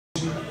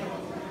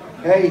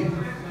Hey,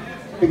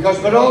 because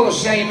we're all the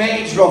same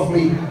age,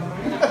 roughly.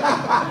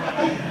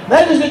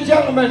 Ladies and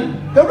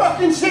gentlemen, the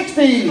Rocking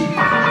Sixties.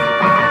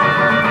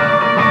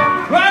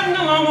 Riding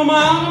along a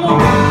mile and a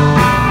way,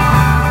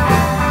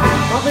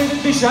 my baby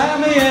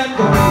beside me at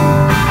the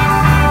wheel.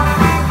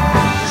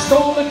 She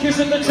stole a kiss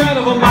at the turn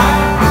of a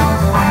mile,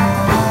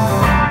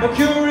 my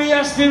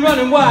curiosity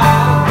running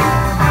wild,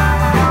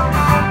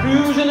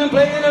 cruising and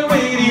playing the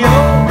radio,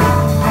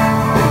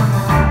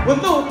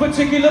 with no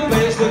particular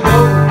place to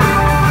go,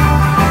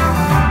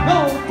 no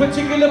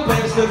particular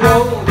place to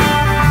go.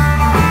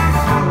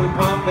 We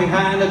pumped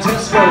behind the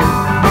Tesco.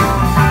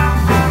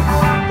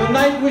 The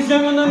night was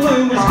young and the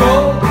moon was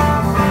cold.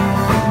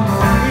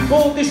 We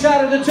both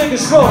decided to take a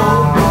stroll.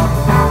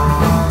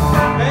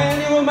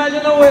 Can you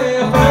imagine the way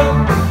I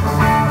felt?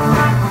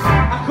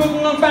 I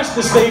couldn't unfasten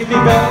the safety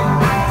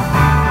belt.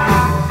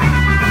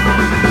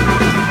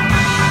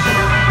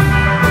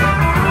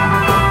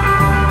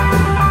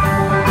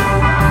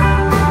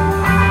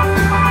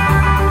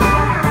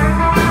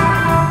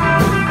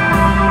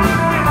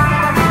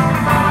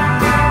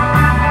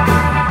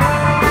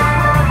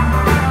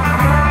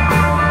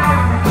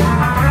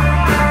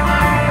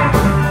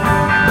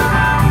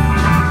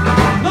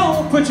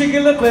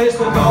 Particular place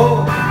to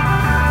go,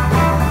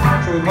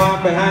 so we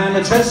parked behind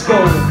the Tesco.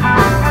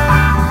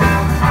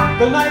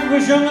 The night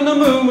was young and the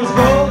moon was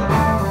gold,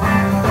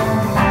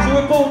 so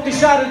we both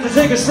decided to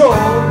take a stroll.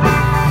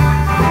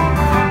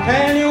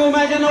 Can you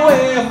imagine the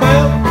way I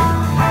felt?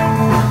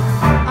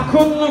 I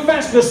couldn't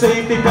unfasten the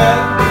safety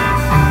belt.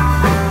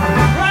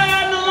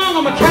 Riding along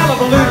on my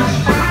calabaloosh,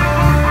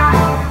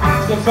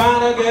 still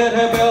trying to get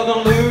her belt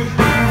unloosed.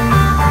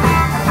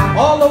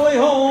 All the way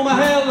home I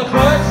held the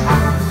clutch,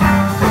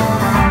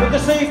 the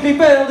safety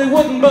belt, it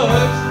wouldn't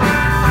budge.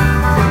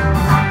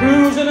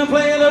 Cruising and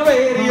playing the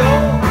radio,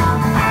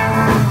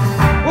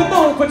 with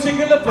no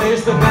particular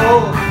place to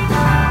go.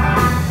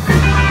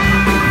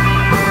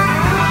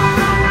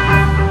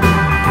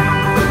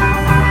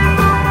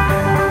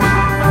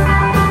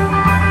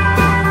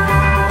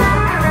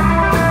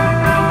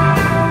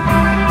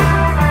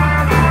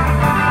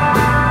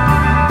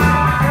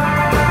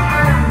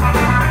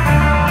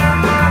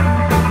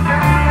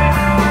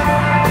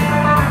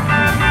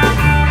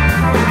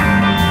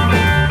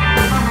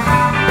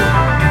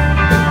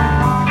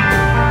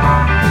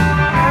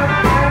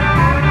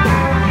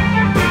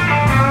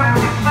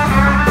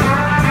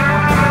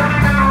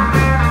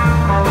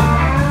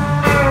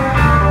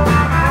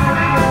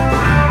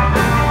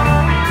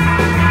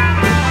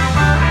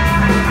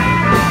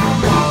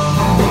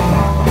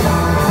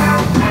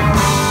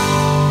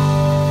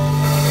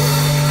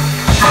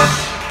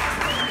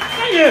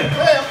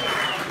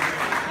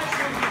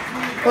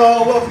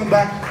 Oh, welcome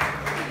back.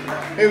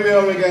 Here we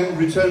are again,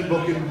 return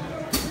booking.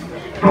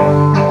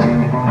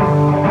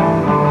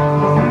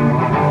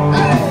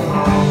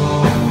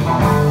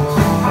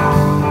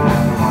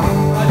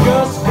 I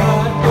just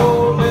got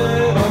your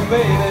little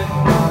baby.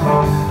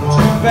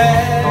 Too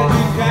bad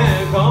you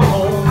can't come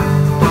home.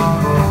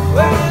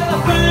 Well, I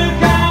think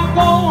I'm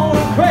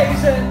going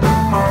crazy,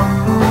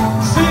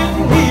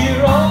 sitting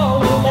here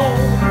all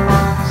alone.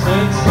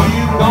 Since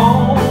you've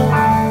gone,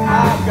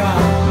 I've got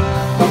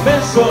a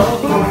mess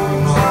of blues.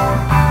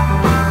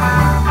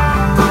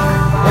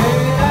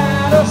 Ain't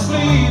out of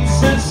sleep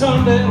since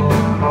Sunday,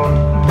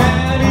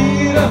 can't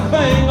eat a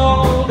thing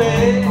all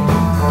day.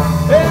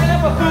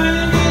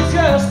 Everything is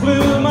just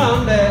Blue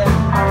Monday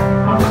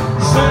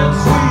since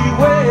we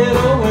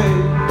went away.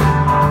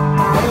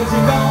 As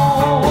you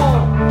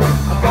gone,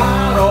 I've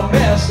got a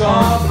mess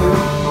of blues.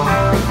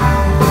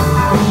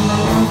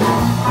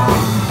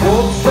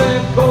 Whoops,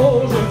 there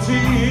goes a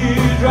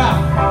teardrop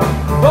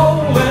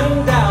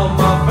rolling down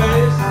my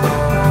face.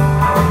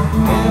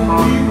 If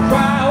you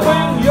cry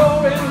when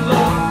you're in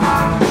love,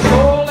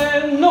 surely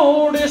no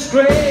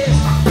disgrace.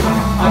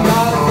 I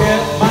gotta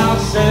get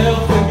myself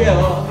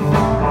together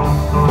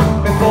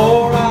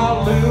before I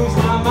lose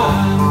my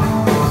mind.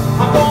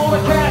 I'm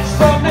gonna catch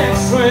the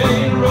next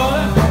train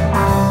running,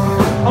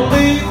 I'll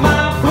leave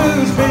my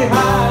blues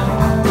behind.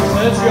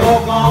 Since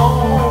you're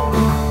gone,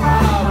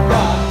 I've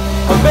got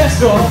a mess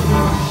of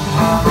blues.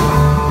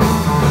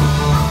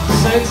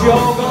 Since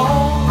you're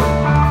gone,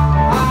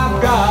 I've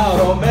got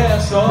a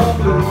mess of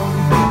blues.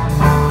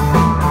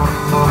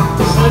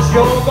 Since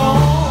you're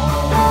gone,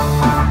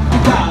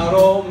 I've got a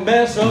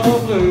mess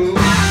of blues.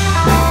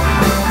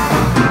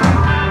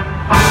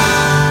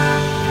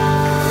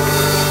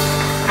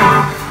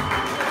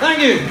 Thank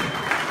you.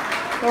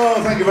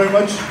 Oh, thank you very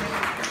much.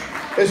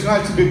 It's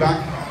nice to be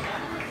back.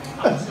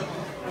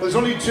 There's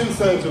only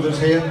 2/3 of us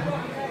here.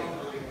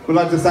 We'd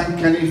like to thank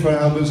Kenny for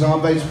helping us. Our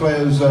bass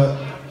player's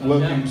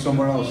working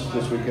somewhere else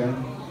this weekend.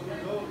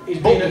 He's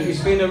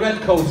been a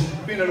red coat.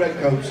 Been a red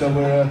coat, so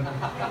we're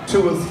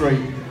 2 of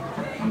 3.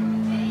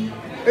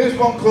 Here's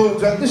one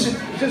called, this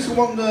is the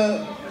one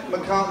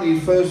McCartney,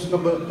 first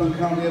number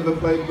McCartney ever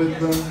played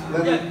with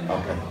Lennon? Yeah.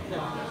 Okay.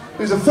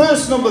 It's the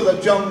first number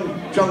that John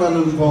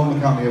Lennon and Paul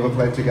McCartney ever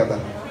played together.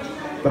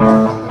 But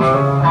not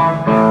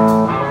that.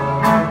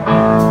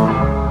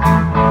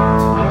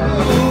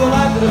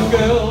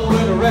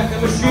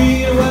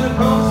 machine when it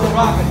comes to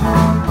rocking.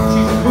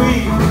 She's a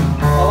queen.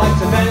 I like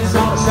to dance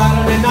on a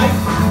Saturday night.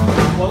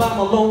 While I'm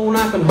alone,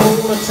 I can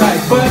hold her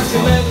tight. But she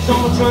lives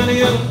on the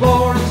 20th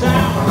floor in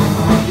town.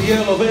 The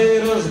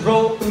elevator's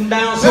broken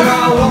down, so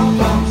I walk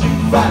down to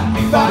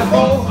 5,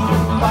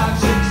 5,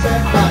 6,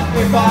 7,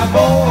 5, 5,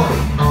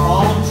 4.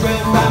 On the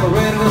 12th, I'm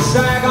ready to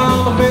sag on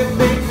the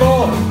 15th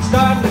floor.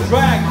 Starting to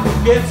drag,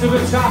 get to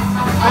the top.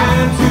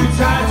 I'm too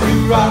tired to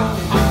rock.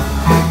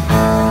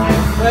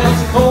 Well,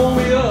 she called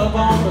me up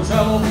on the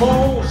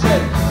telephone,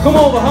 said, come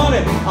over,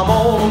 honey, I'm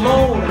all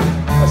alone.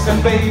 I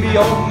said, baby,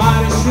 you're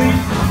mighty sweet,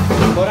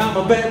 but I'm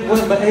a bed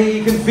with my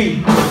aching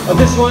feet.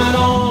 This went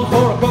on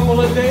for a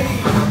couple of days,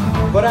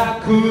 but I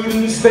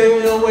couldn't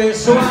stay away,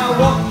 so I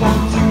walked on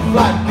to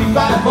flight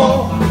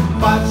 354,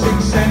 5,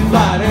 6, 7,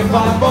 flight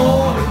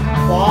 854.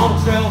 On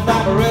the 12th,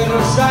 I'm ready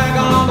to sag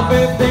on the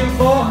 15th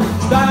floor.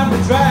 Start to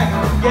drag,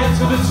 get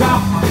to the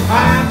top.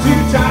 I'm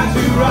too tired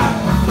to rock.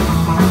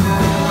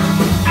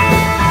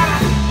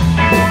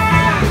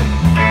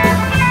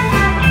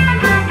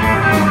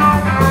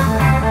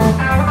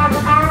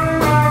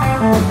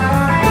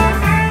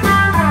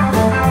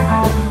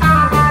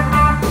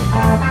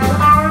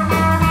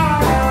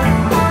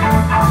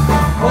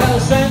 Well, I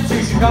sent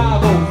to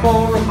Chicago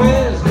for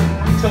repairs.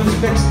 Some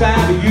fixed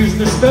time to use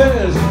the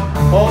stairs.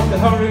 Oh, the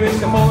hurry is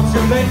before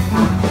too late.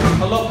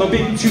 I love the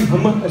beat, shoot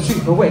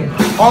away.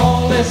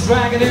 All this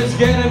dragging is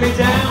getting me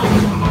down.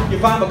 You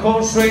find my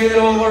course straight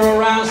over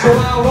around, so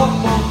I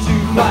walk on to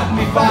flight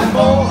 5,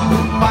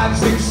 5,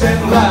 6,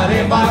 7, flight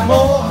 854.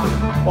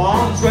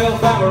 On the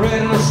 12th, I'm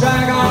ready to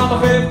sag on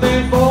the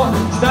 15th floor.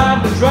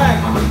 Start to drag,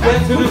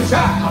 get to the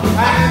top.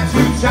 I'm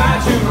too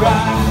tired to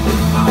ride.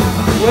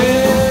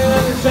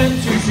 Well, it's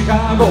sent to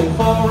Chicago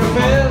for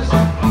repairs.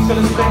 So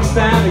it's next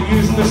time they're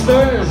using the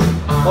stairs.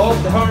 Oh,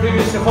 the hurry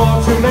is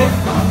before too late.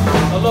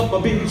 I love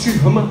my baby,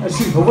 shoot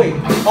away.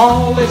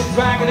 All this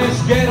dragging is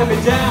getting me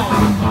down.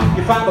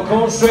 You find my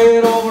course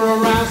straight over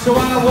around, so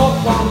I walk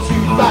on to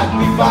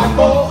 5,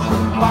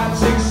 5,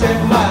 6,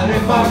 7,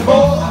 854.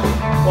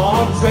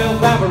 On the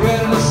 12th, I'm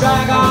ready to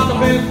sag on the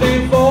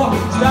 15th floor.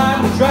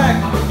 Start the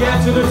track,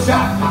 get to the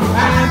top.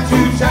 I'm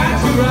too tired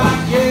to rock.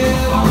 Yeah,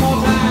 one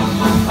more time.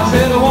 I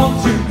said 1,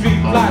 2,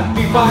 3, flight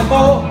 3, 5,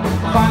 4.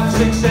 5,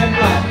 6, 7,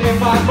 8,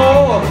 5,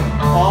 4.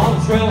 On the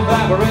 12th,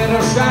 I'm ready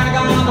to sag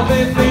on the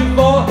 15th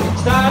floor.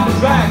 Start the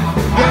drag,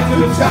 get to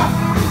the top.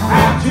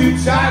 I'm too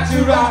tired to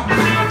rock.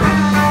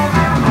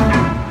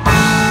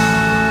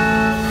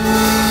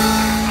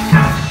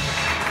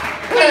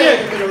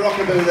 Hey, a bit of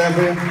rockabilly there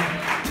for you.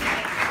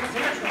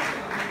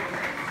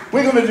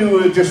 We're going to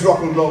do just rock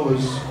and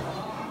rollers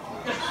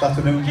this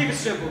afternoon. Keep it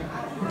simple.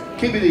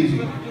 Keep it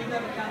easy.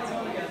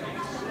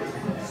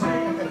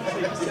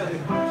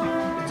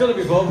 Tell it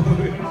before.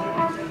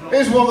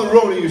 Here's one that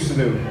Rory used to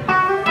do.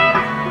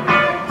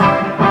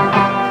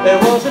 There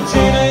was a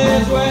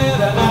teenage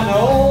wedding and the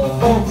old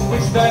folks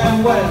wished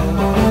them well.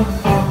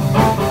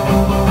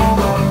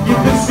 You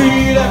could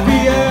see that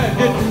Pierre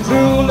didn't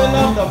truly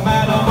love the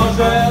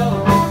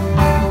mademoiselle.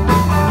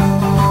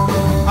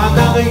 And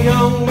now the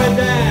young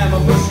madame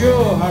for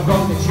sure had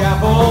rung the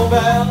chapel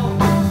bell.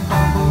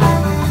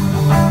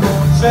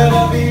 C'est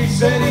la vie,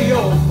 c'est the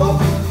old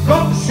folks,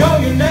 come to show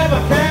you never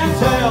can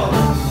tell.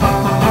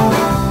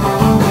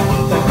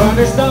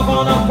 Furnished up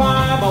on a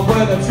farm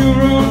where the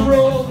two-room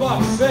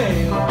robot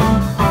sailed.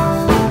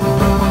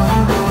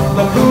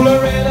 The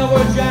cooler in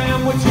were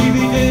jammed with TV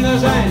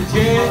dinners and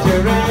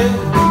ginger ale.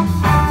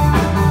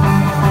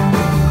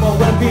 But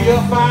when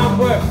Peter found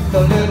work,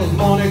 the little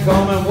money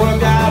come and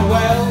worked out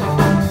well.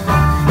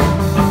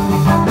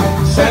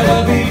 C'est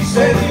la vie,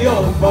 c'est the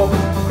old folk,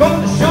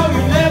 come to show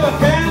you never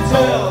can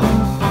tell.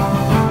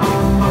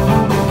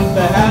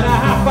 They had a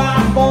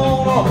hi-fi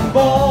phone on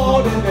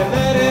board and they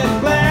let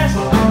it blast.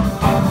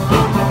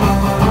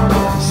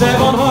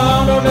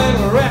 700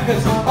 little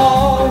records,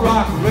 all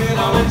rock,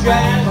 rhythm and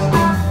jazz.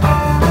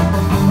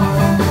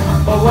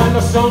 But when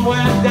the sun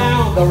went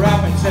down, the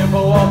rapid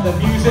tempo of the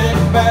music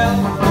fell.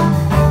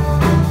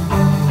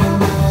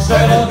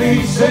 C'est la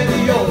vie, c'est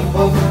the old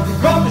folk,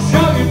 come to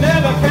show you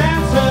never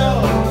can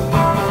tell.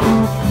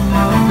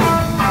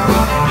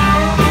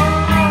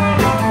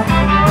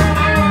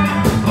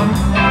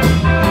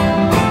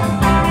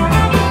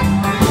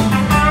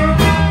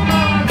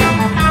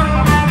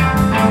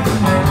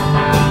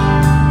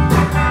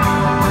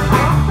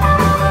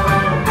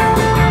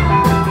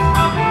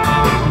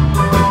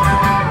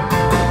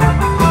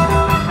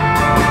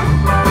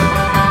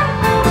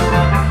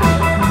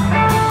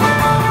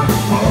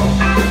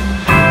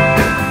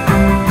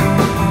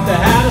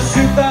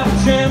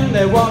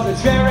 There was a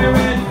cherry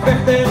red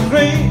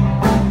 53.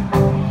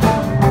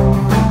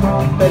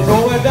 They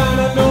drove it down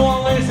to New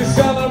Orleans to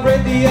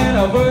celebrate the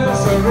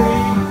anniversary.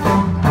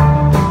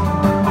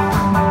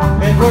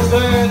 It was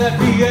there that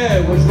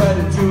Pierre was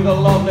wedded to the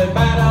lovely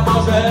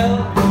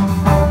mademoiselle.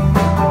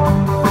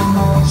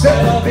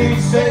 C'est la vie,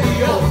 c'est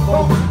the old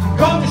folks,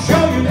 come to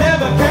show you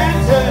never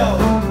can tell.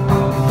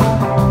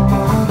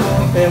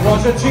 There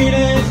was a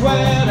teenage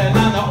wedding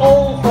and the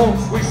old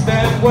folks wished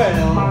them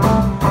well.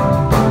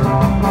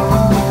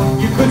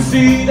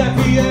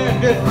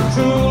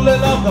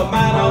 the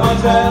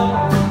mademoiselle.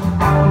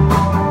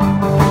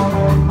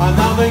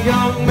 Another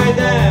young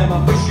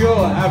madame, for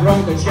sure, had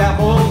rung the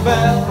chapel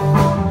bell.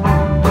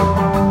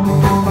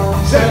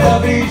 C'est la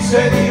vie,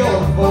 c'est the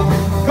old folk,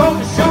 come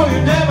to show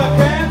you never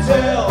can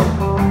tell.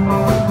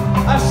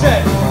 I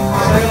said,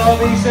 c'est la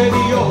vie, c'est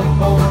the old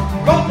folk,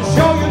 come to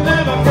show you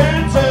never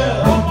can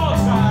tell. One more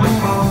time.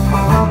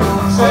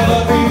 C'est la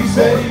vie,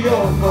 c'est the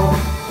old folk,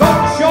 come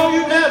to show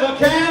you never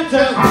can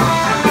tell.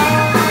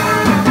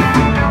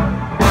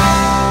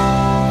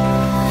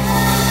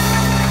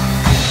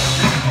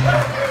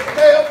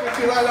 Hey, up if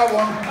you like that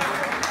one.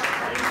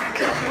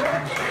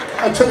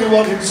 I tell you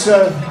what, it's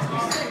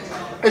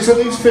at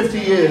least 50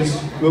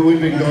 years that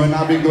we've been going.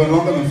 I've been going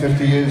longer than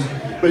 50 years.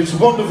 But it's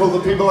wonderful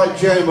that people like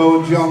JMO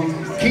and John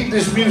keep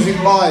this music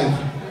live.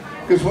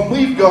 Because when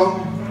we've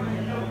gone,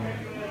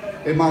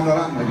 it might not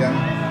happen again.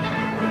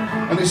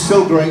 And it's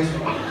still great.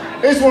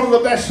 It's one of the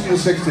best in the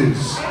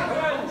 60s.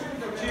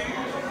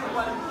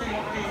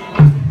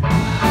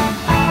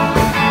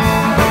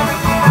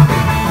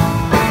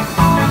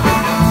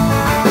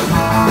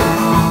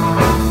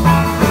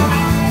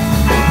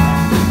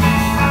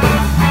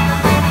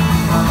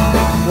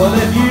 Well,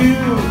 if you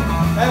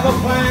ever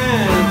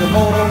plan to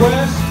go to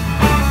West,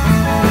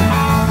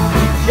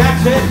 Jack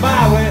said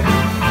byway,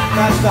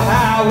 that's the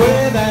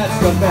highway, that's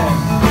the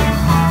best.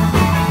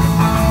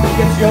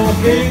 Get your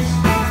gigs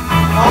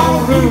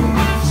on Route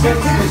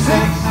 66.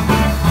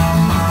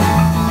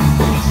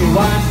 She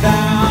winds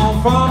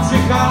down from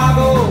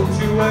Chicago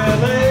to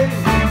LA,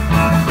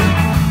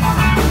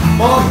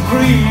 more than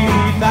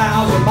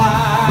 3,000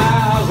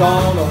 miles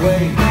on the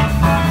way.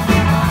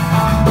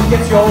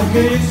 Get your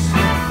gigs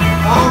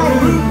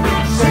on Route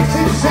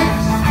 66.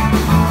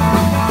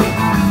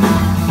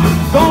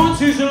 Going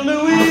to St.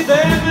 Louis,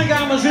 then we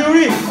got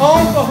Missouri.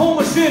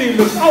 Oklahoma City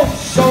looks oh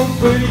so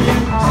pretty. You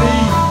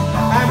see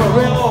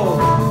Amarillo,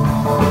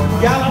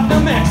 Gallup,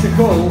 New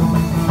Mexico,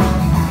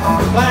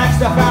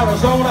 Flagstaff,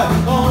 Arizona.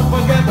 Don't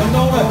forget the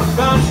Nona,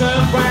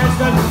 Johnson,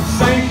 Branson,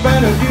 St.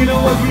 Bernardino.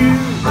 If you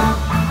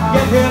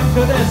get hip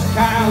to this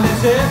kind of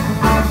tip,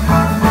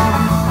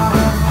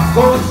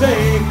 go and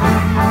take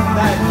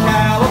that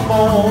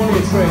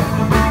California trip.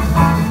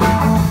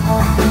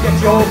 Get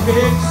your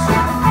fix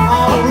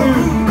on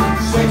Route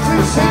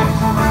 66.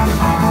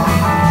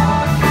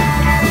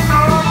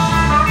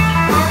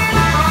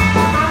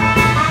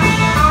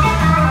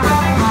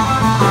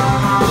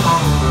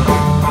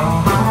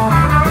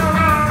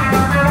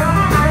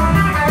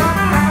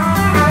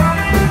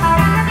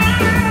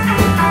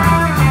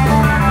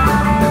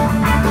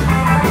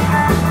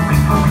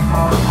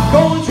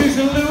 Going to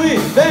St. Louis,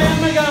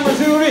 then we got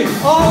Missouri.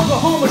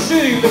 Oklahoma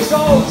City looks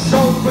oh so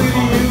pretty.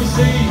 You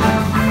see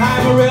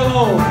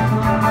Amarillo,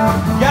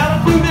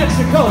 Gallup, New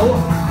Mexico,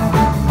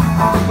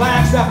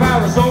 Flagstaff,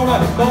 Arizona.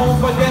 Don't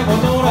forget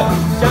Winona,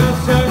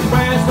 Johnson,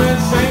 Branson,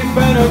 St.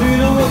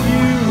 Bernardino. If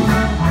you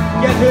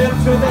get hip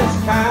to this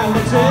kind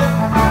of tip,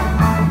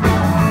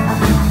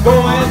 go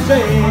and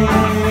take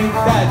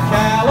that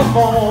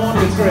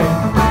California trip.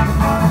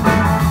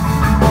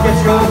 Get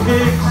your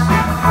kicks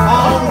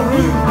on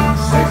Route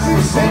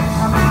 66.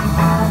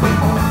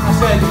 I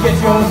said get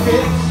your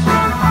kicks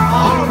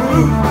on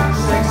Route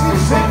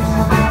 66.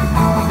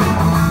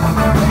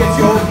 Get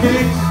your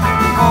kicks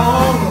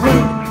on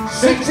Route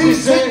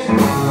 66.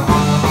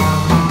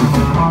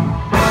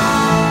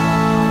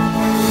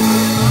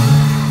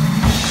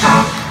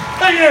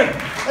 Thank you.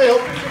 Hey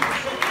up.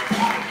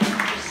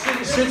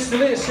 Sit still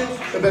here, sit.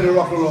 A bit of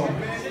rock and roll. I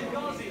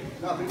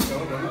think so,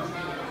 don't I?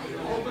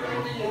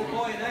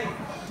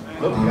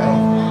 Look out.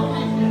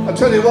 I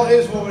tell you what,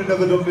 here's one we've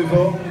never done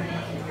before.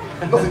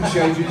 Nothing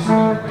changes.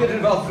 Did it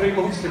about 3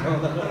 months ago.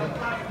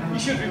 You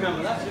should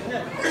remember that, shouldn't you?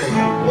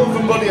 One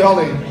from Buddy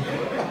Holly.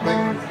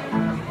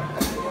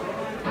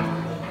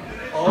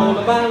 All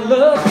of my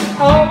love,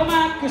 all of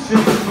my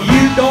kisses.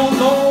 You don't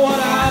know what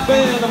I've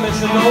been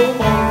missing no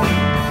more.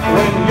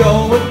 When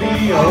you're with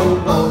me, oh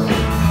boy,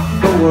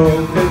 the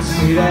world can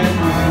see that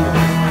you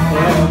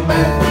were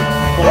meant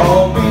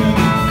for me.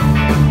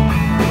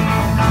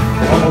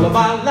 All of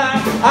my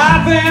life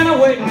I've been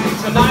waiting.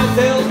 Tonight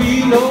there'll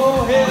be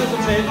no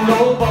hesitating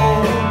no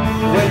more.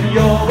 When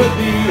you're with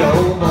me,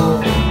 oh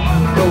boy,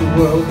 the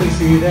world can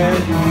see that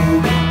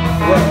you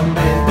were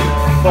meant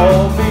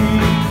for me.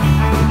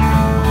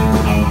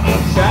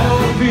 Shadow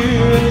of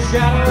fear in the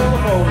shadow of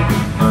hope.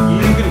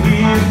 You can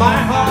hear my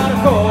heart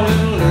calling,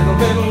 a little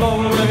bit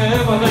lonely, like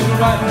everything's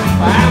right.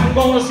 I'm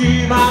gonna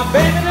see my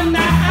baby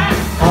tonight.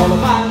 All of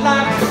my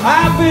life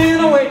I've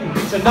been waiting.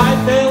 Tonight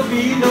there'll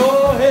be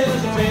no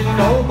hesitating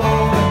no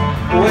more.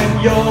 When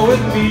you're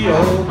with me,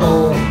 oh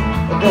boy,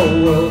 the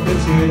world can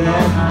see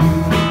that you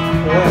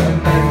were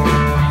meant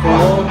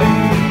for me.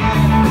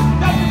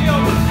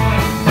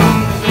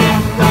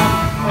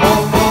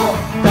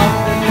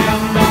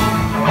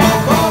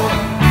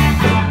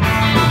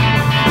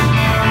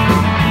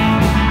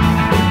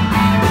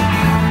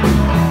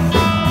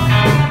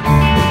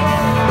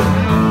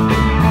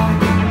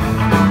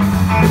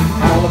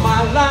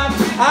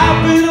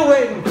 I've been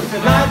waiting,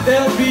 tonight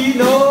there'll be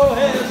no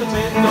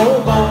hesitating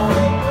no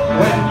more.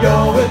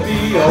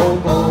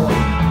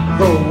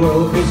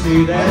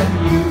 see that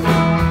you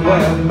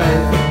were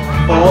meant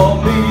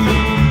for me.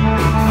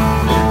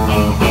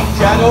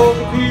 Shadows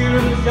appear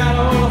in the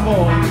shadow of the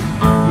form.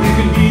 You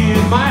can hear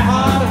my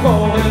heart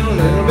calling. A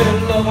little bit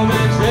of love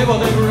makes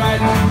everything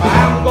right.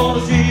 I'm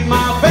gonna see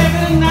my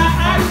baby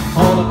tonight.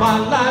 All of my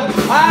life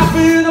I've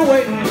been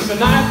waiting.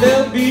 Tonight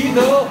there'll be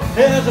no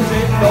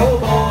hesitating, no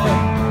boy.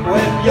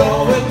 When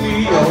you're with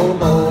me, oh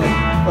boy,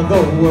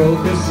 the world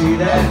can see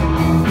that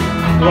you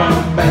were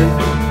meant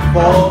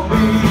for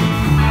me.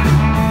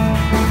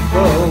 The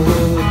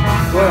world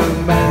were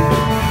meant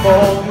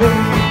for me.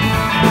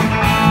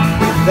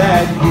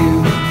 That you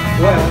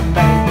were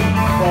meant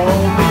for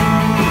me.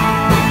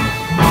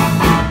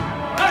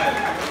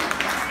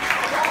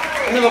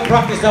 I never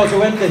practiced how to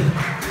end it.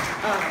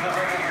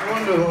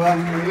 Wonderful,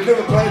 we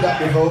never played that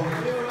before,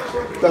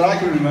 that I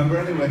can remember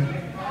anyway.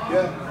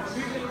 Yeah.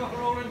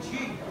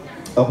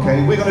 Okay,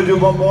 we're going to do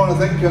one more, I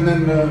think, and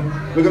then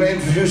we're going to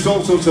introduce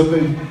all sorts of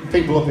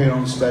people up here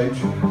on stage.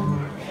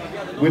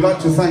 We'd like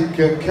to thank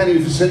Kenny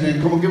for sitting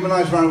in. Come on, give him a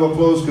nice round of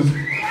applause, because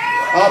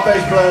our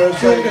bass player is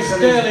doing a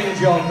sterling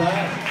job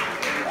there.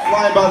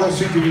 Flying by the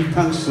seat of his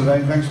pants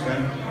today. Thanks,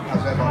 Ken,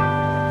 as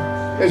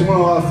ever. Here's one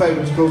of our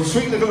favourites called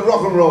Sweet Little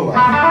Rock and Roller.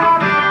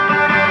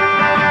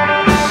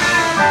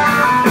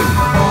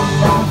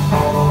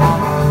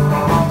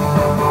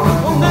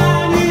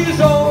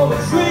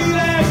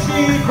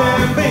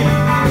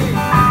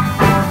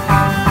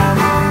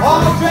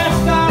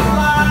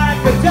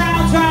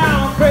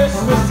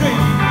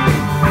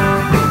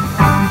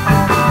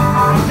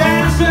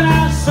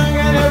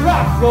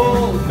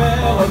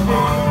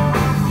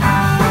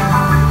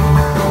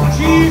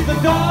 She's the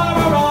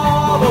daughter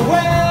of a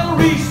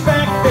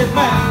well-respected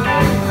man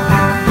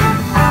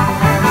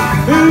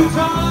who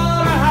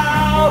taught her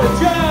how to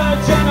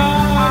judge and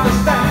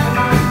understand.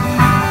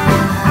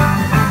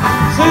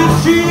 Since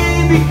she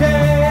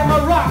became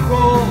a rock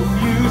roll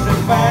music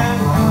fan,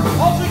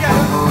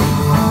 altogether,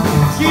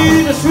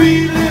 she's a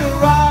sweet little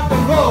rock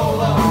and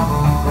roller,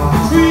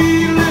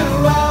 sweet little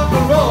rock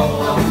and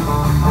roller.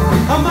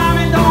 Her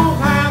mommy don't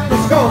have to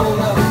scold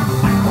her,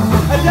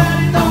 her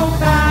daddy don't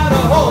have to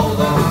hold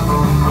her.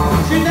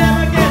 She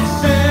never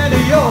gets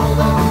any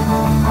older.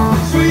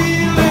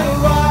 Sweet little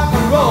rock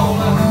and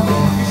roller.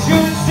 You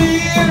should see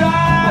her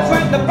eyes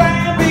when the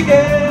band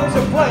begins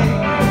to play.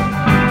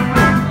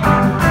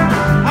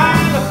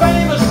 And the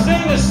famous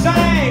singer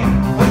sang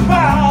and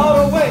bowed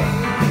away.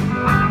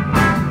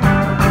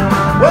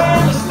 When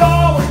the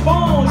star was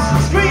born, she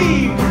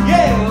screamed and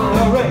yelled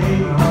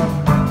hooray.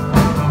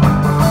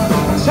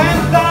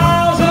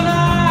 10,000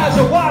 eyes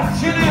are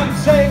watching him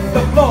take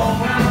the floor.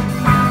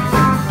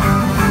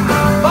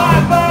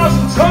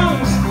 5,000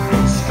 tongues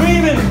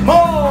screaming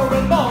more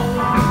and more.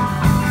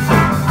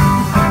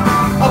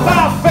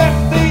 About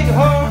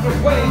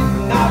 1,500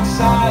 waiting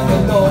outside the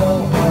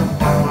door.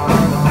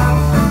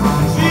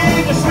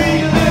 She's a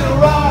sweet little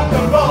rock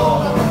and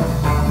roller,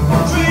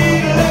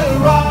 sweet little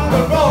rock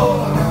and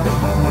roller.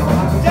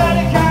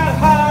 Daddy can't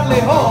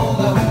hardly hold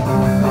her,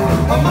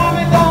 her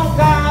mommy don't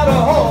got to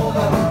hold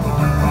her.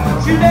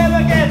 She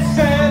never gets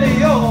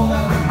any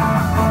older.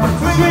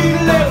 Sweet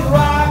little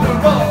rock and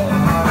roller.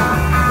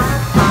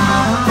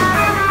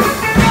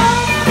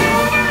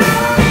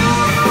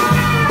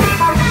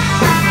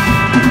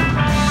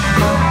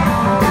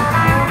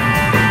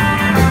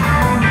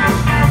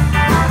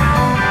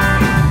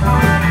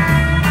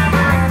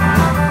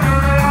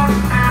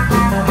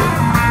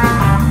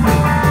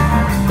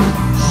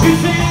 You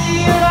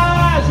see your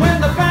eyes when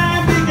the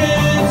band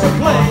begins to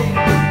play,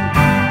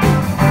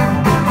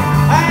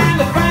 and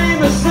the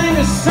famous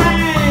singer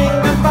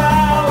sang and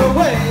bowed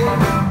away.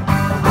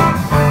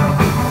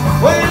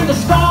 When the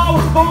star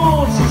was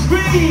born, she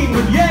screamed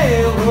and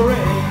yelled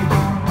hooray.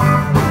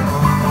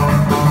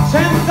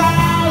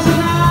 10,000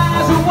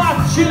 eyes are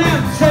watching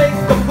him take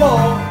the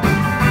floor.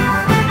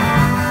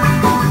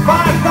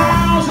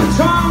 5,000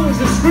 tongues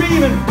are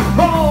screaming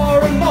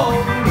more and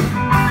more.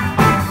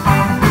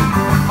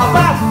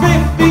 About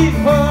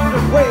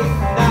 1,500 waiting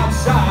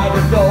outside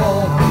the door.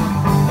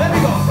 Let me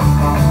go.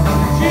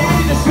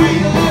 She's a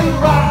sweet little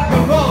rock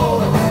and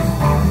roller,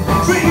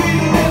 sweet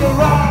little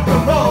rock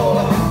and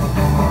roller.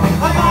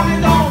 Her mommy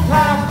don't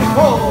have to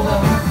hold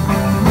her,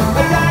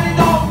 her daddy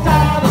don't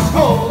have to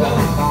scold her.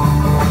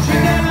 She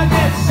never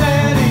gets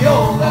any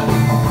older.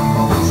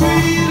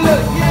 Sweet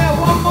little, yeah,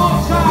 one more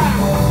time.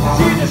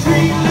 She's a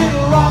sweet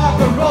little rock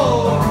and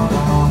roller,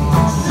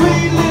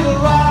 sweet little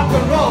rock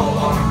and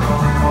roller.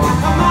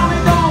 Her mommy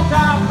don't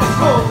have to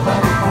scold her,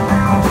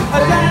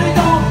 her daddy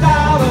don't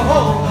have to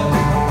hold her.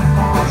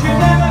 She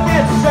never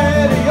gets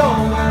any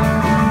older.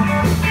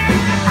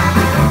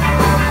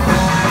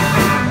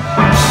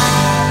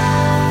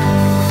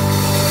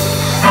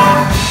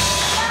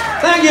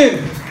 Thank you.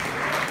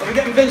 Well, we're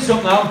getting Vince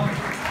up now.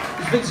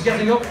 Is Vince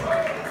getting up?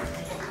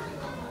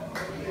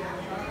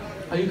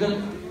 Are you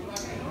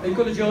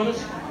gonna join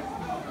us?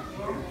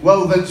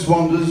 Well, Vince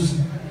Wanders,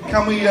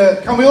 can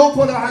we all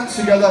put our hands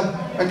together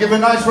and give a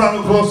nice round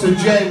of applause to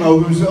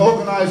JMO, who's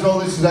organised all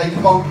this today.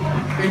 Come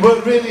on, he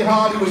worked really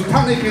hard, he was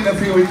panicking a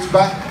few weeks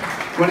back,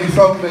 when he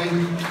phoned me,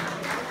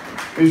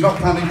 he's not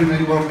panicking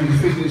anymore, but he's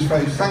feeding his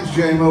face. Thanks,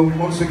 JMO,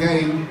 once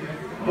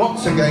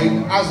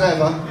again, as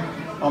ever,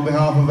 on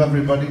behalf of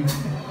everybody.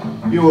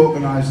 You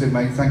organised it,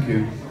 mate, thank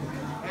you.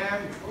 Are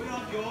we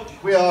on, George?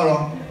 We are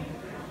on.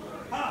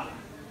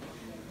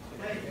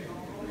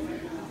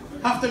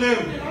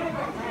 Afternoon.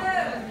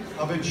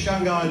 I've been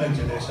shanghaied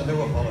into this, I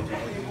do apologise.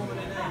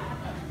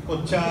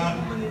 But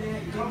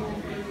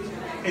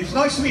it's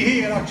nice to be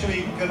here,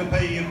 actually. Going to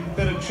pay a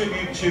bit of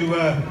tribute to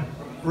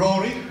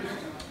Rory,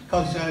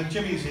 because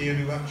Jimmy's here,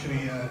 who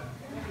actually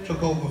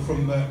took over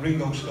from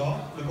Ringo Starr.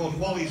 Of course,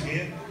 Wally's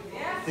here,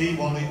 the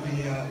Wally,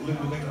 the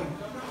lunatic.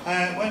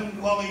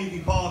 When Wally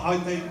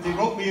departed, they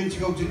wrote me in to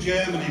go to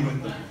Germany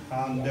with them,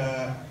 and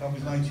that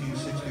was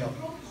 1960.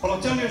 But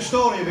I'll tell you a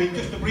story, I mean,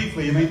 just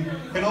briefly, I mean,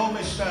 in all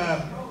this,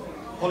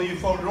 well, you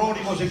thought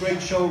Rory was a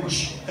great showman.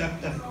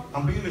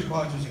 I'm being as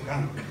quiet as I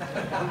can.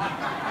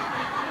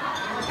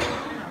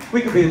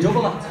 We could be a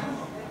double act.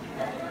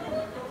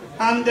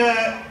 And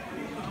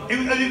he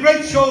was a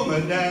great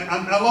showman,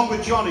 and along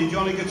with Johnny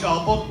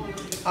Guitar, but,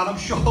 and I'm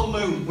sure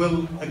Lou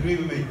will agree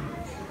with me,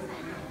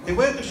 they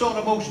weren't the sort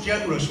of most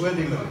generous, were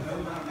they, Lou?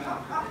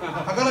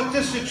 I've got to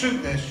just the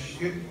truth this.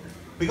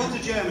 We got to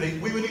Germany,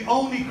 we were the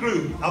only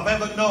group I've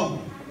ever known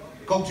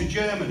go to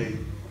Germany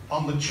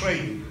on the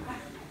train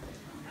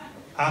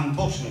and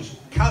buses,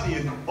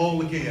 carrying all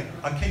the gear.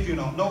 I kid you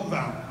not, no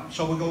van,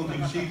 so we're going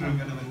through Seaforth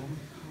and everything.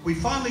 We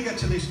finally get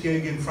to this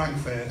gig in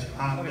Frankfurt,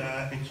 and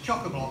it's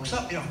chock-a-block,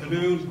 Saturday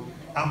afternoon,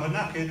 and we're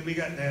knackered, we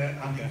get there,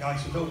 and the guy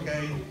says,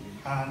 okay,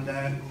 and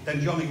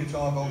then Johnny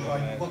Guitar goes,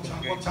 right, what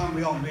time are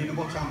we on, Nina,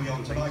 what time are we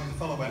on tonight? The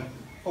fellow went,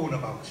 oh, in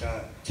about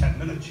 10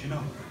 minutes, you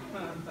know.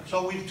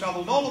 So we've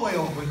travelled all the way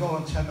over, we go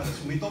on 10 minutes,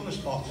 and we've done the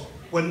spots.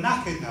 We're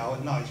knackered now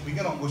at night, we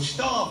get on, we're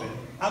starving,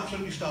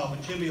 absolutely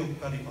starving. Jimmy will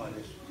verify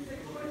this.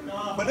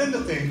 But in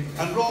the thing,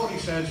 and Rory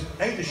says,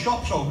 hey, the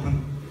shop's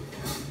open.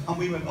 And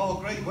we went, oh,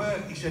 great,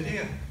 where? He said,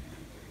 here.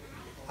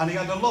 And he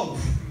had a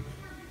loaf,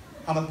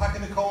 and a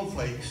packet of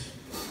cornflakes,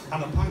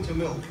 and a pint of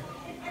milk.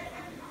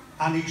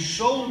 And he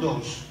sold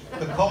us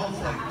the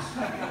cornflakes.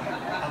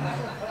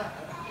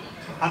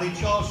 And he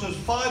charged us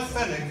 5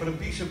 pfennig for a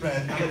piece of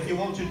bread, and if you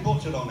wanted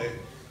butter on it,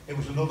 it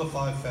was another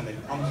 5 pfennig.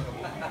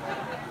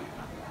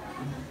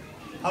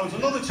 And there was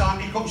another time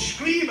he comes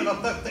screaming, I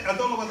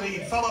don't know whether he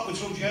fell out with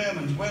some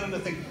Germans wearing the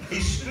thing.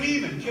 He's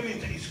screaming, Jimmy,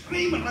 he's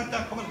screaming like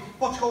that, coming,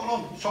 what's going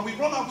on? So we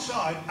run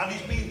outside and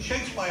he's being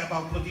chased by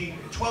about bloody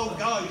 12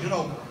 guys, you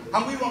know.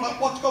 And we run up,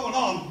 what's going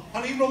on?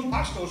 And he run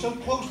past us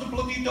and closed the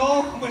bloody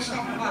door. And we're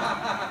standing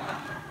there.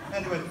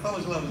 Anyway, the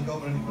fellas let us go.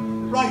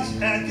 Right,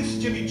 this is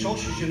Jimmy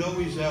Tush, as you know,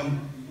 he's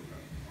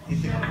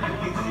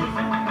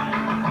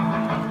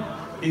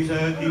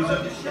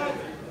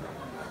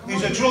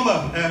a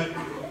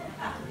drummer.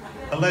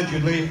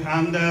 Allegedly,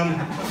 and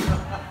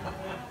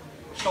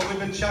so we've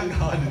been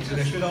shanghaied into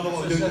this. We don't know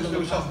what to do.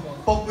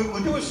 But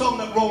we'll do a song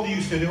that Rory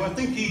used to do. I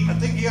think he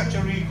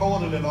actually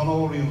recorded it on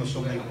Oriel or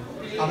something,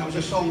 and it was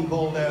a song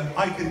called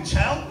 "I Can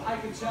Tell." I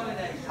can tell it.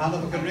 And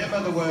if we can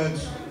remember the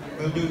words,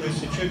 we'll do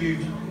this a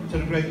tribute to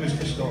the great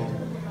Mr. Storm.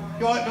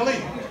 You all right, Billy?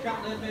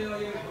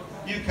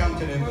 You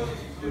counted him.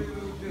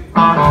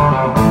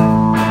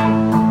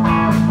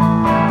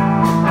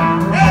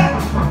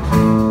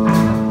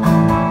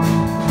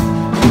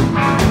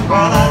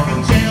 Well, I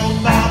can tell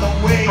by the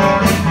way that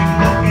you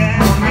look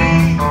at me.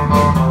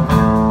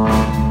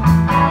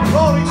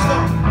 Rory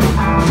Storm.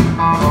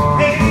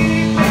 Hey,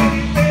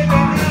 baby,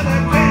 baby, brother,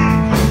 can't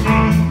you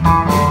see?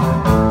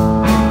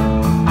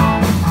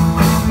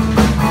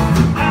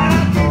 I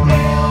can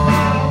tell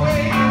by the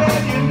way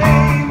that you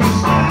made me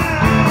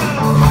smile.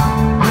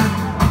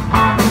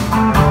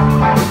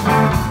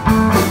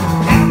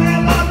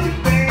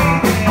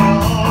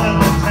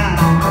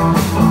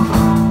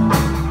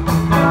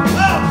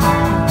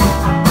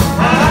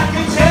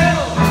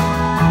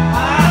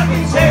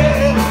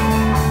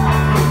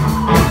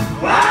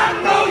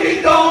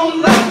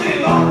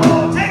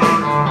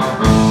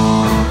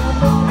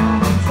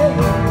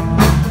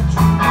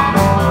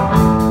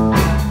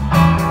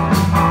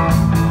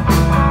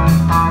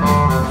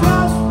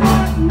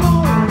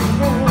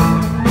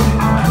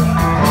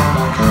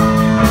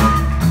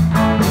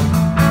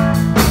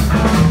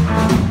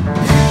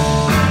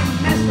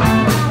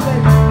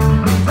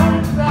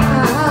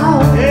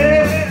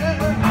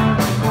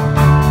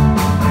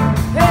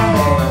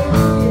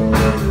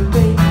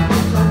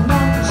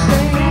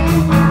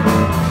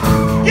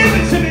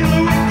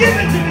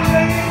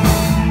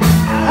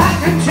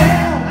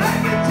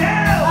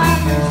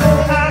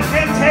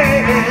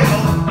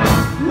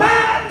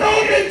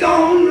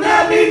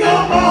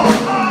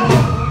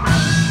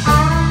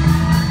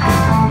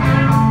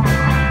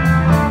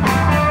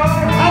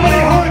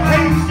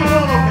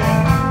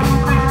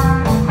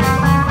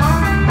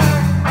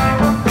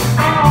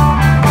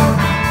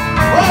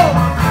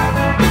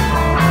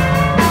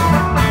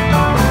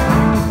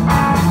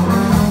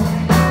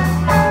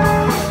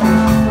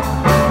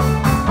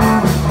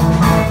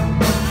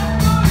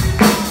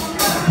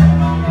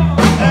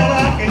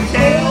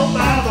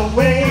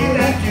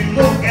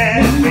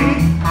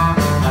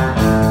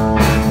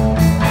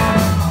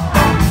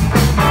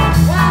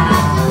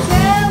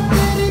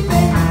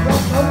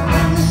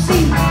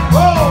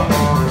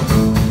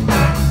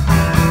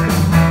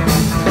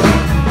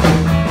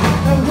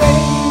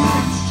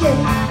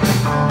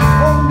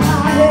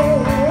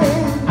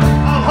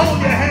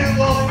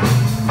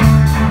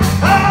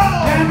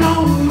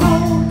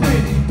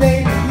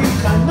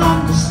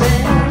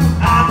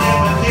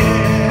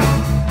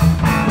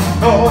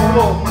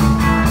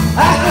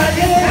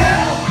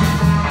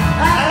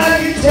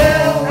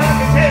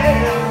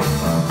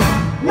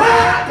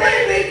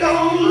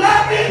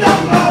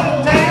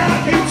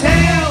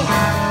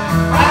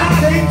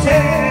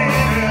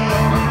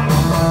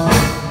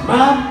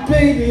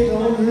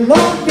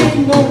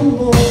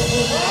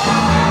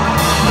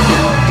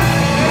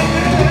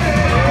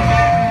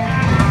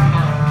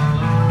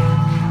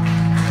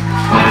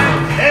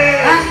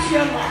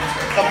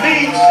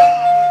 Means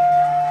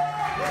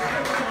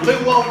Lou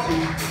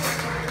Walton.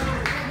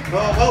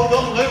 Oh, well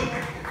done, Lou.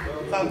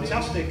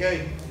 Fantastic, eh?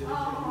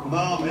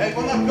 Mom, hey,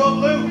 well, that good,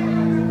 Lou.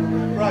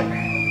 Right.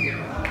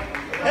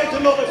 Here's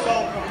another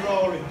song from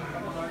Rory.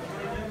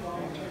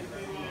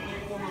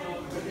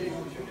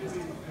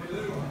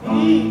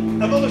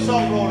 Another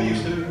song Rory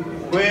used to do.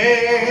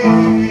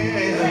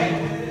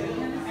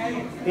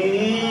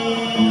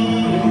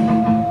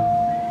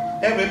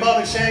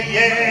 Everybody say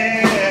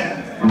yeah.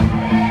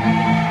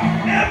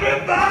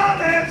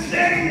 Everybody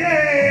say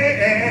yeah.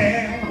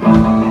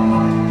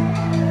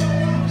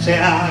 Say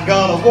I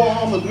got a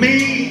woman with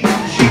me,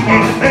 she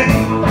can't pay.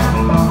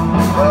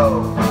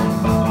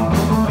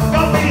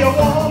 Got me a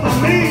woman with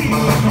me,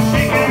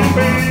 she can't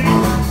pay.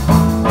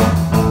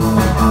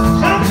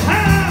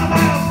 Sometimes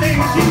I think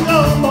she's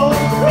almost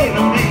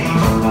into me.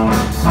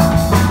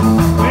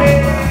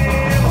 Well,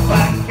 if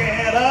I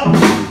get up,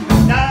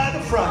 die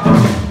the front,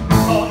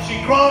 oh, she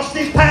crossed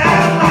this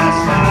path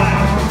last night.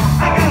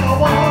 I got a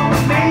woman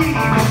with me,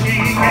 but she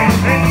can't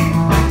pay.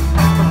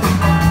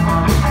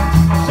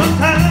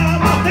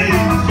 Sometimes I think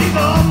she's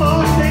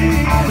almost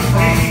into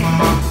me.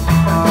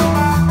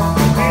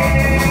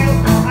 Well,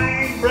 I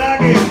ain't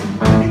bragging,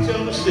 it's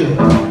understood.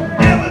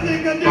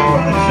 Everything I do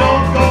when the show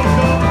goes, I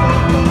got a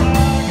woman.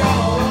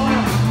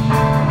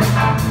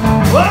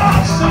 Oh,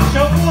 such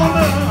a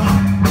woman.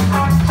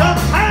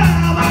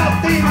 Sometimes I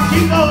think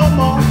she's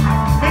almost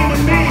into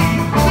me.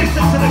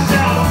 Listen to the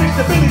sound of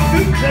Mr. Billy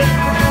Boots.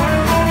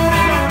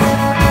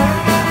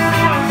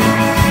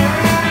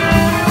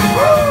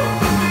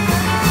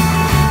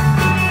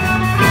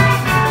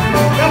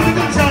 Having a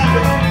good time,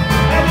 bro.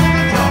 Having a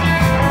good time.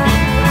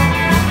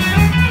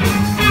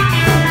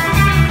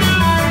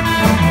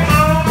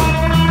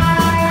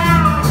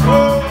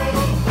 Oh,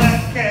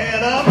 that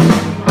cat up,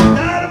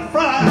 died of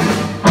fright,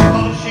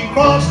 cause she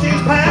crossed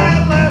his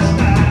path last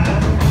night.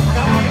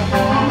 Got me a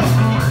woman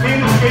in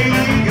a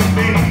tree of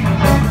me.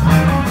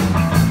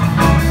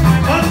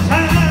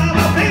 Sometimes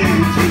I think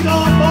she's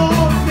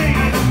almost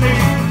into me.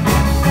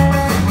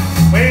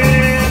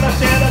 Well, I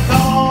said I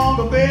come,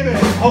 but baby,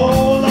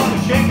 whole lot of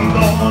shaking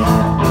going on.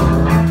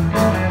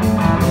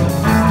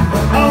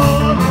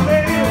 Oh,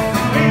 baby,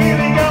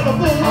 really got the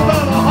bull by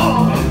the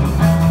horn.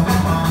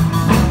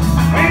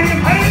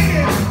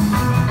 Hey,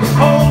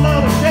 whole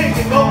lot of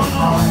shaking going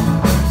on.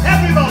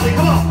 Everybody,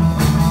 come on.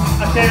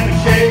 I said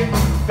shake,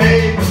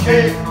 baby,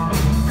 shake.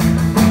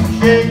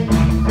 Shake,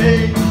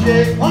 baby,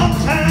 shake. One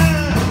time.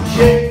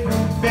 Shake,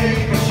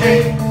 baby,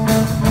 shake.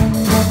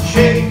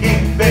 Shake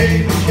it,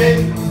 baby,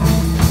 shake.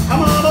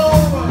 Come on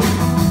over.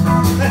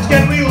 Let's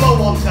get real low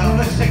one time.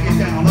 Let's take it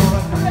down, all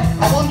right?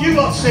 I want you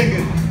lot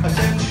singing. I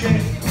said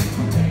shake.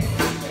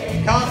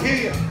 Can't hear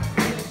you.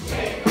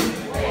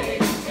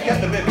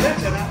 Getting a bit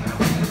better now.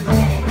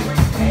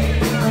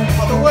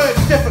 But the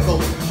word's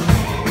difficult.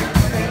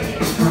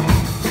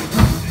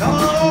 Come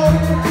on over.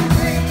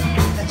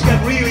 Let's get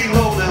really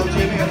low now,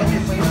 Jimmy. I love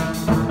you, please.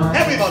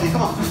 Everybody,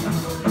 come on.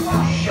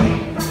 Shake.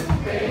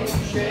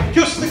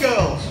 Just the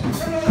girls.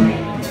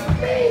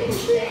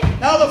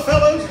 Now the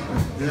fellas.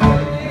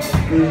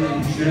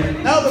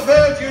 Now the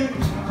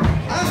virgins.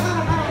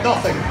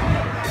 Nothing.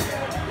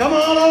 Come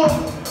on over.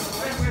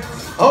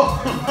 Oh.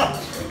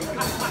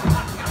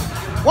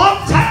 One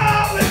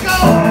time, let's go.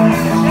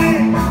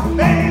 Shake,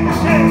 baby,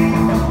 shake.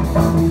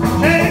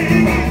 Shake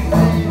it.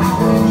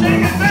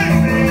 Shake it,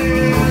 baby.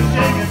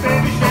 Shake it,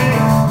 baby, shake.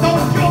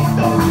 Don't jump,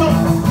 don't jump.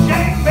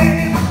 Shake,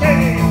 baby,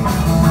 shake.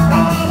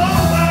 Come on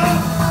over.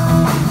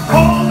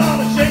 Whole lot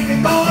of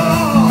shaking going on.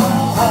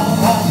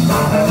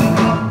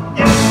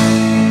 Yeah.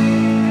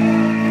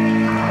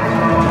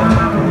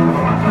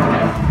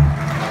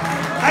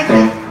 Thank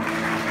you.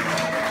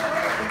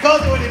 We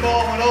can't do any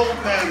more with old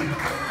men.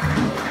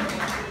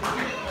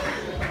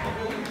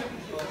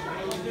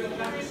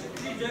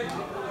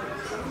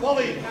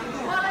 Wally,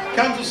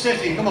 Kansas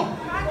City, come on.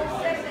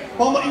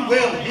 Well, he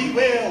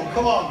will,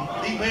 come on.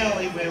 He will.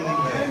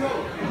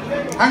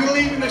 I'm going to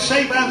leave you in the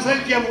safe hands,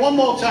 ladies and gentlemen, one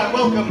more time.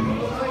 Welcome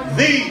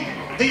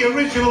the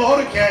original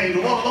Hurricane,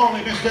 the one and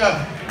only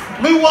Mr.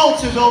 Lou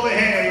Walters over here,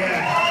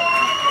 yeah.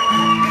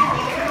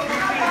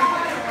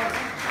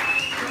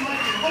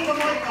 Hold the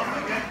mic up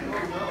again.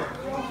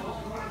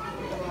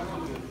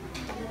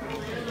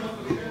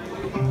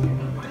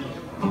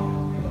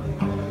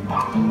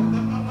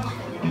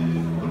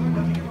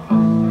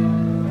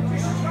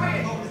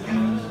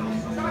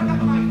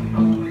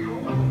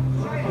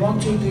 1,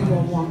 2,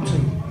 people, 1, 2.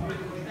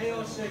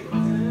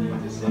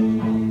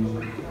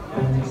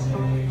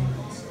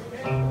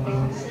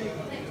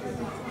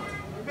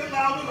 A bit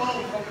louder,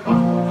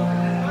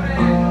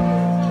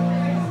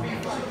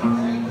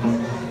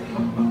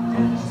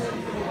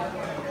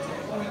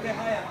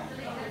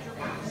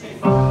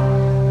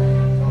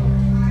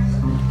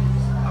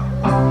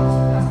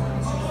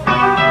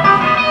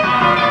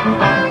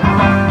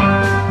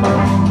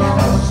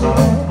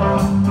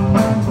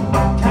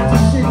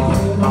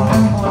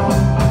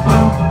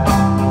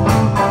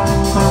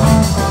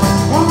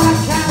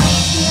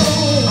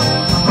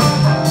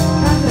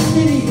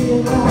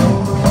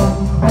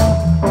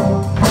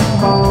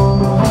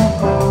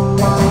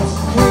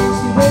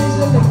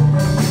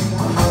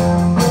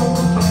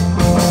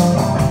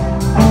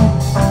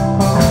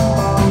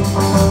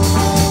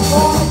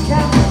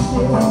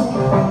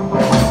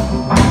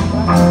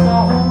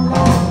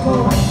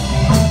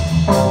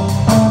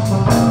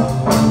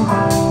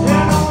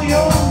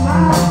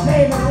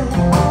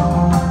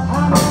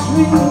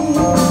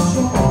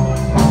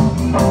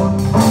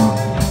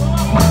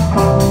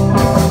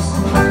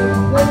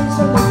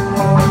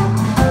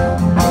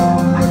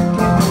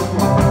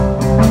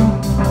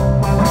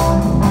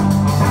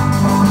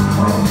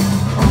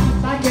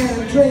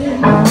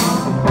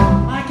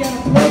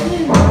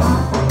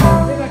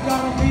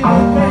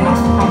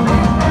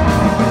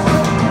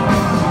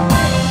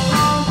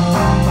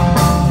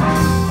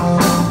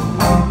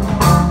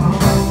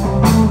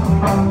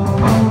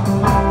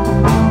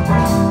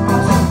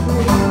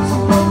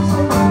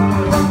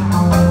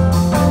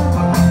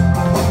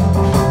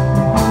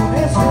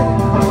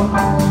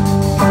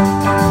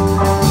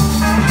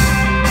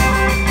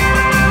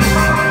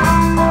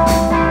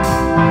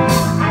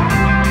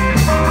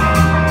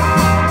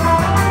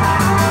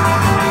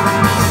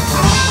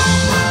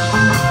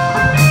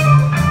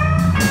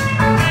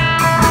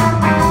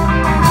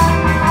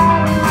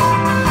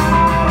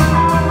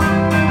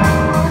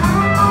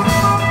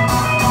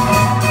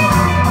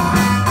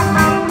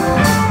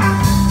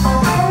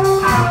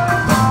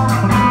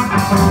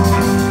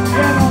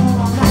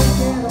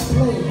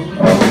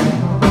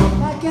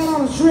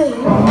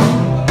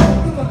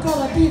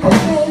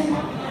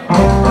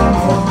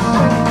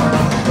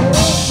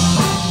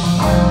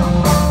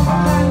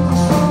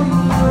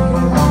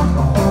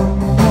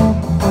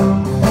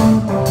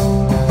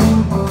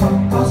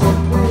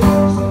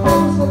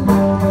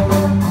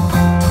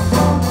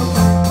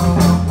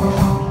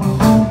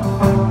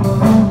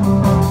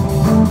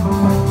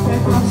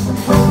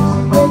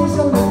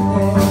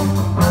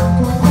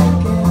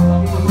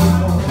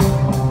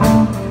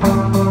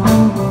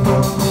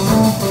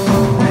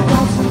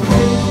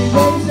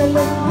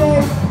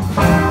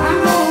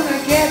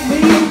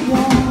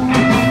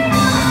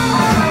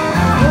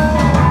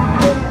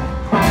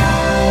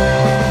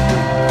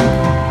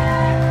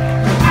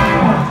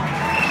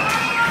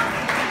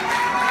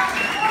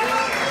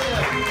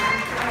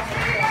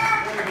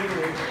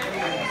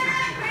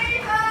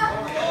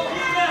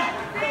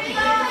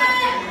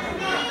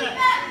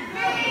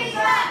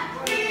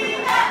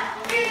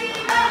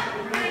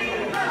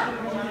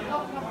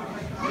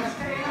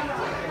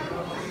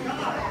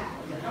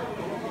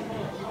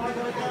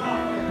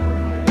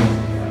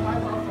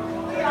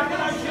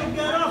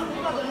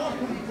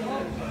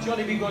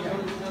 Johnny, be good.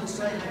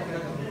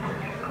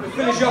 We'll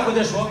finish up with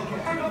this one.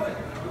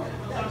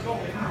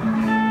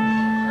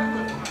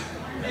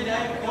 Hey,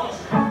 Dave, of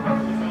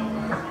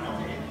course.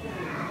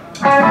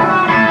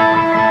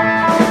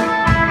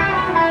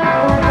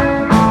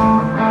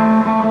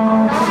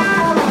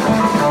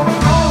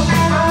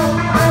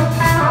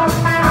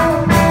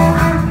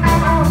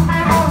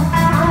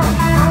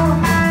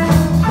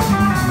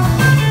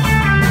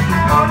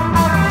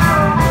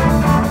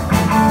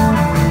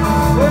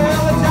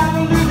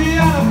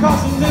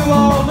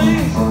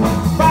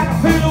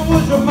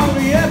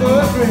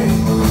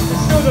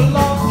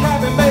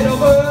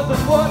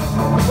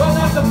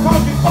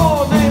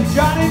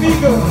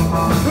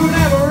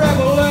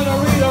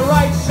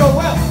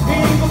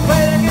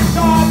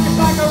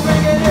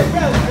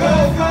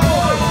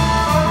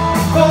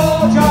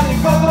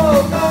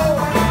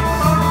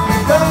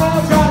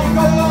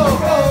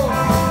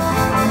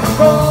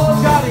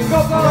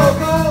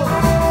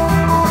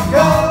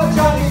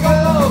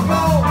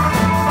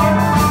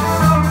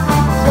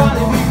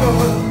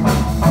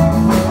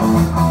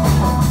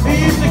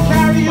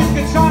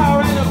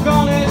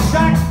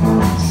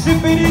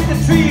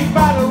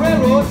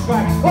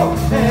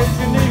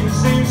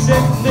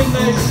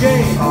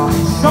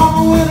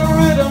 Song with a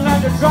rhythm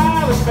like the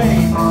driver's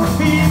fade.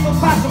 People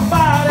passing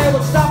by, they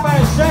would stop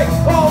and say,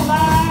 oh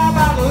my,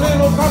 about a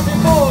little country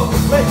boy to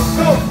play.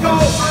 Go, go,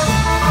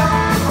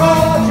 go,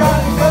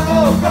 Johnny, go, go,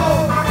 go.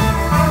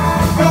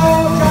 Go,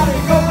 Johnny,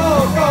 go, go,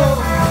 go.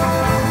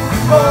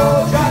 Go,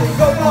 Johnny,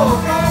 go, go,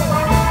 go.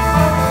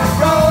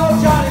 Go,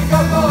 Johnny, go,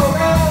 go,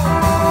 go.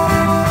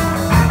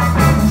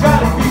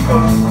 Johnny, be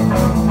good.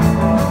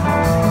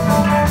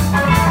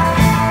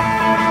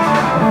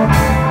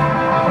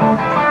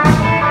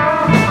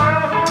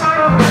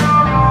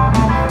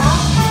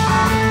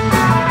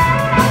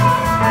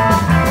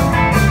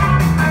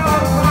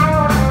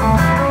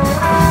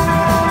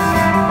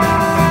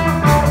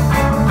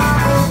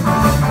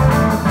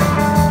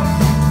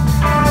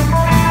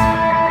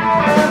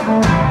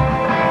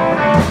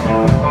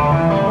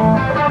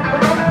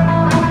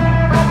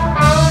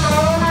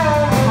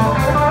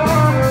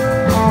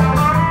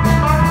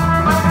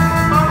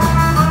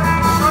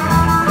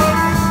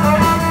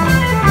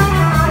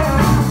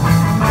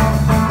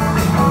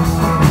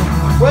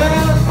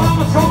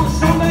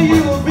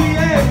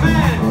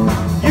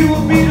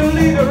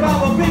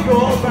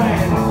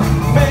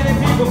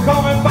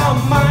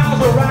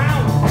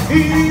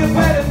 Hear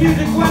better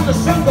music when the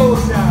sun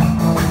goes down.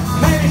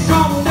 Maybe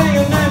someday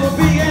your name will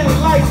be in the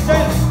lights.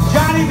 And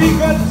Johnny, be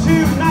good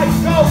tonight.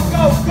 Go,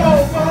 go, go,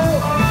 go.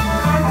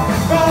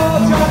 Go,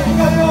 Johnny,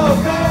 go, go,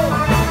 go.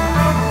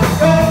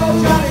 Go,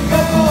 Johnny, go,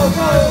 go,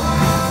 go.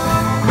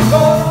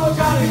 Go,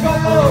 Johnny, go,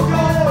 go,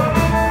 go.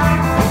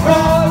 Go,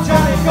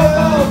 Johnny, go,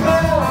 go, go.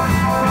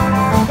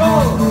 Go,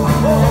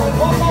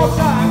 oh, one more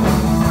time.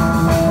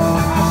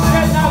 I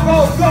said now go,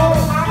 go.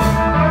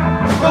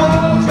 Go,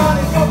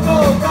 Johnny, go, go,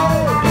 go.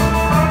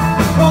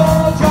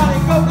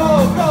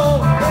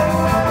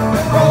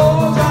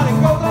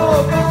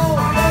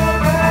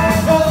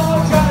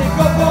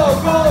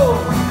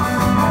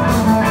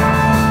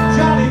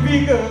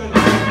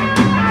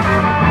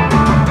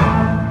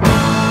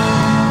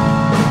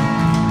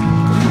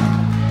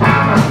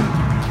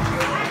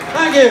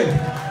 you.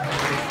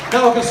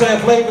 Now I can say I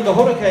played with the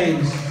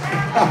Hurricanes.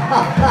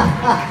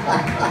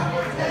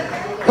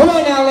 Come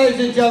on now, ladies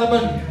and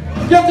gentlemen.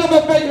 Give them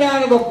a big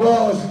round of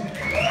applause.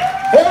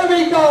 Here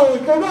we go,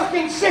 the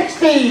Rocking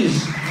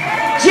Sixties.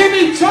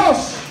 Jimmy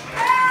Tosh,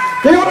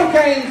 the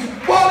Hurricanes.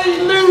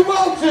 Wally Lou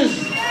Walters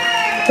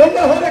from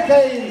the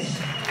Hurricanes.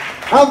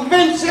 And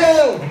Vince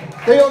Hill,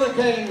 the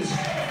Hurricanes.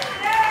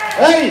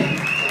 Hey,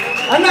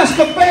 and that's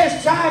the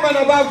first time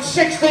in about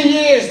 60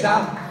 years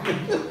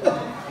now.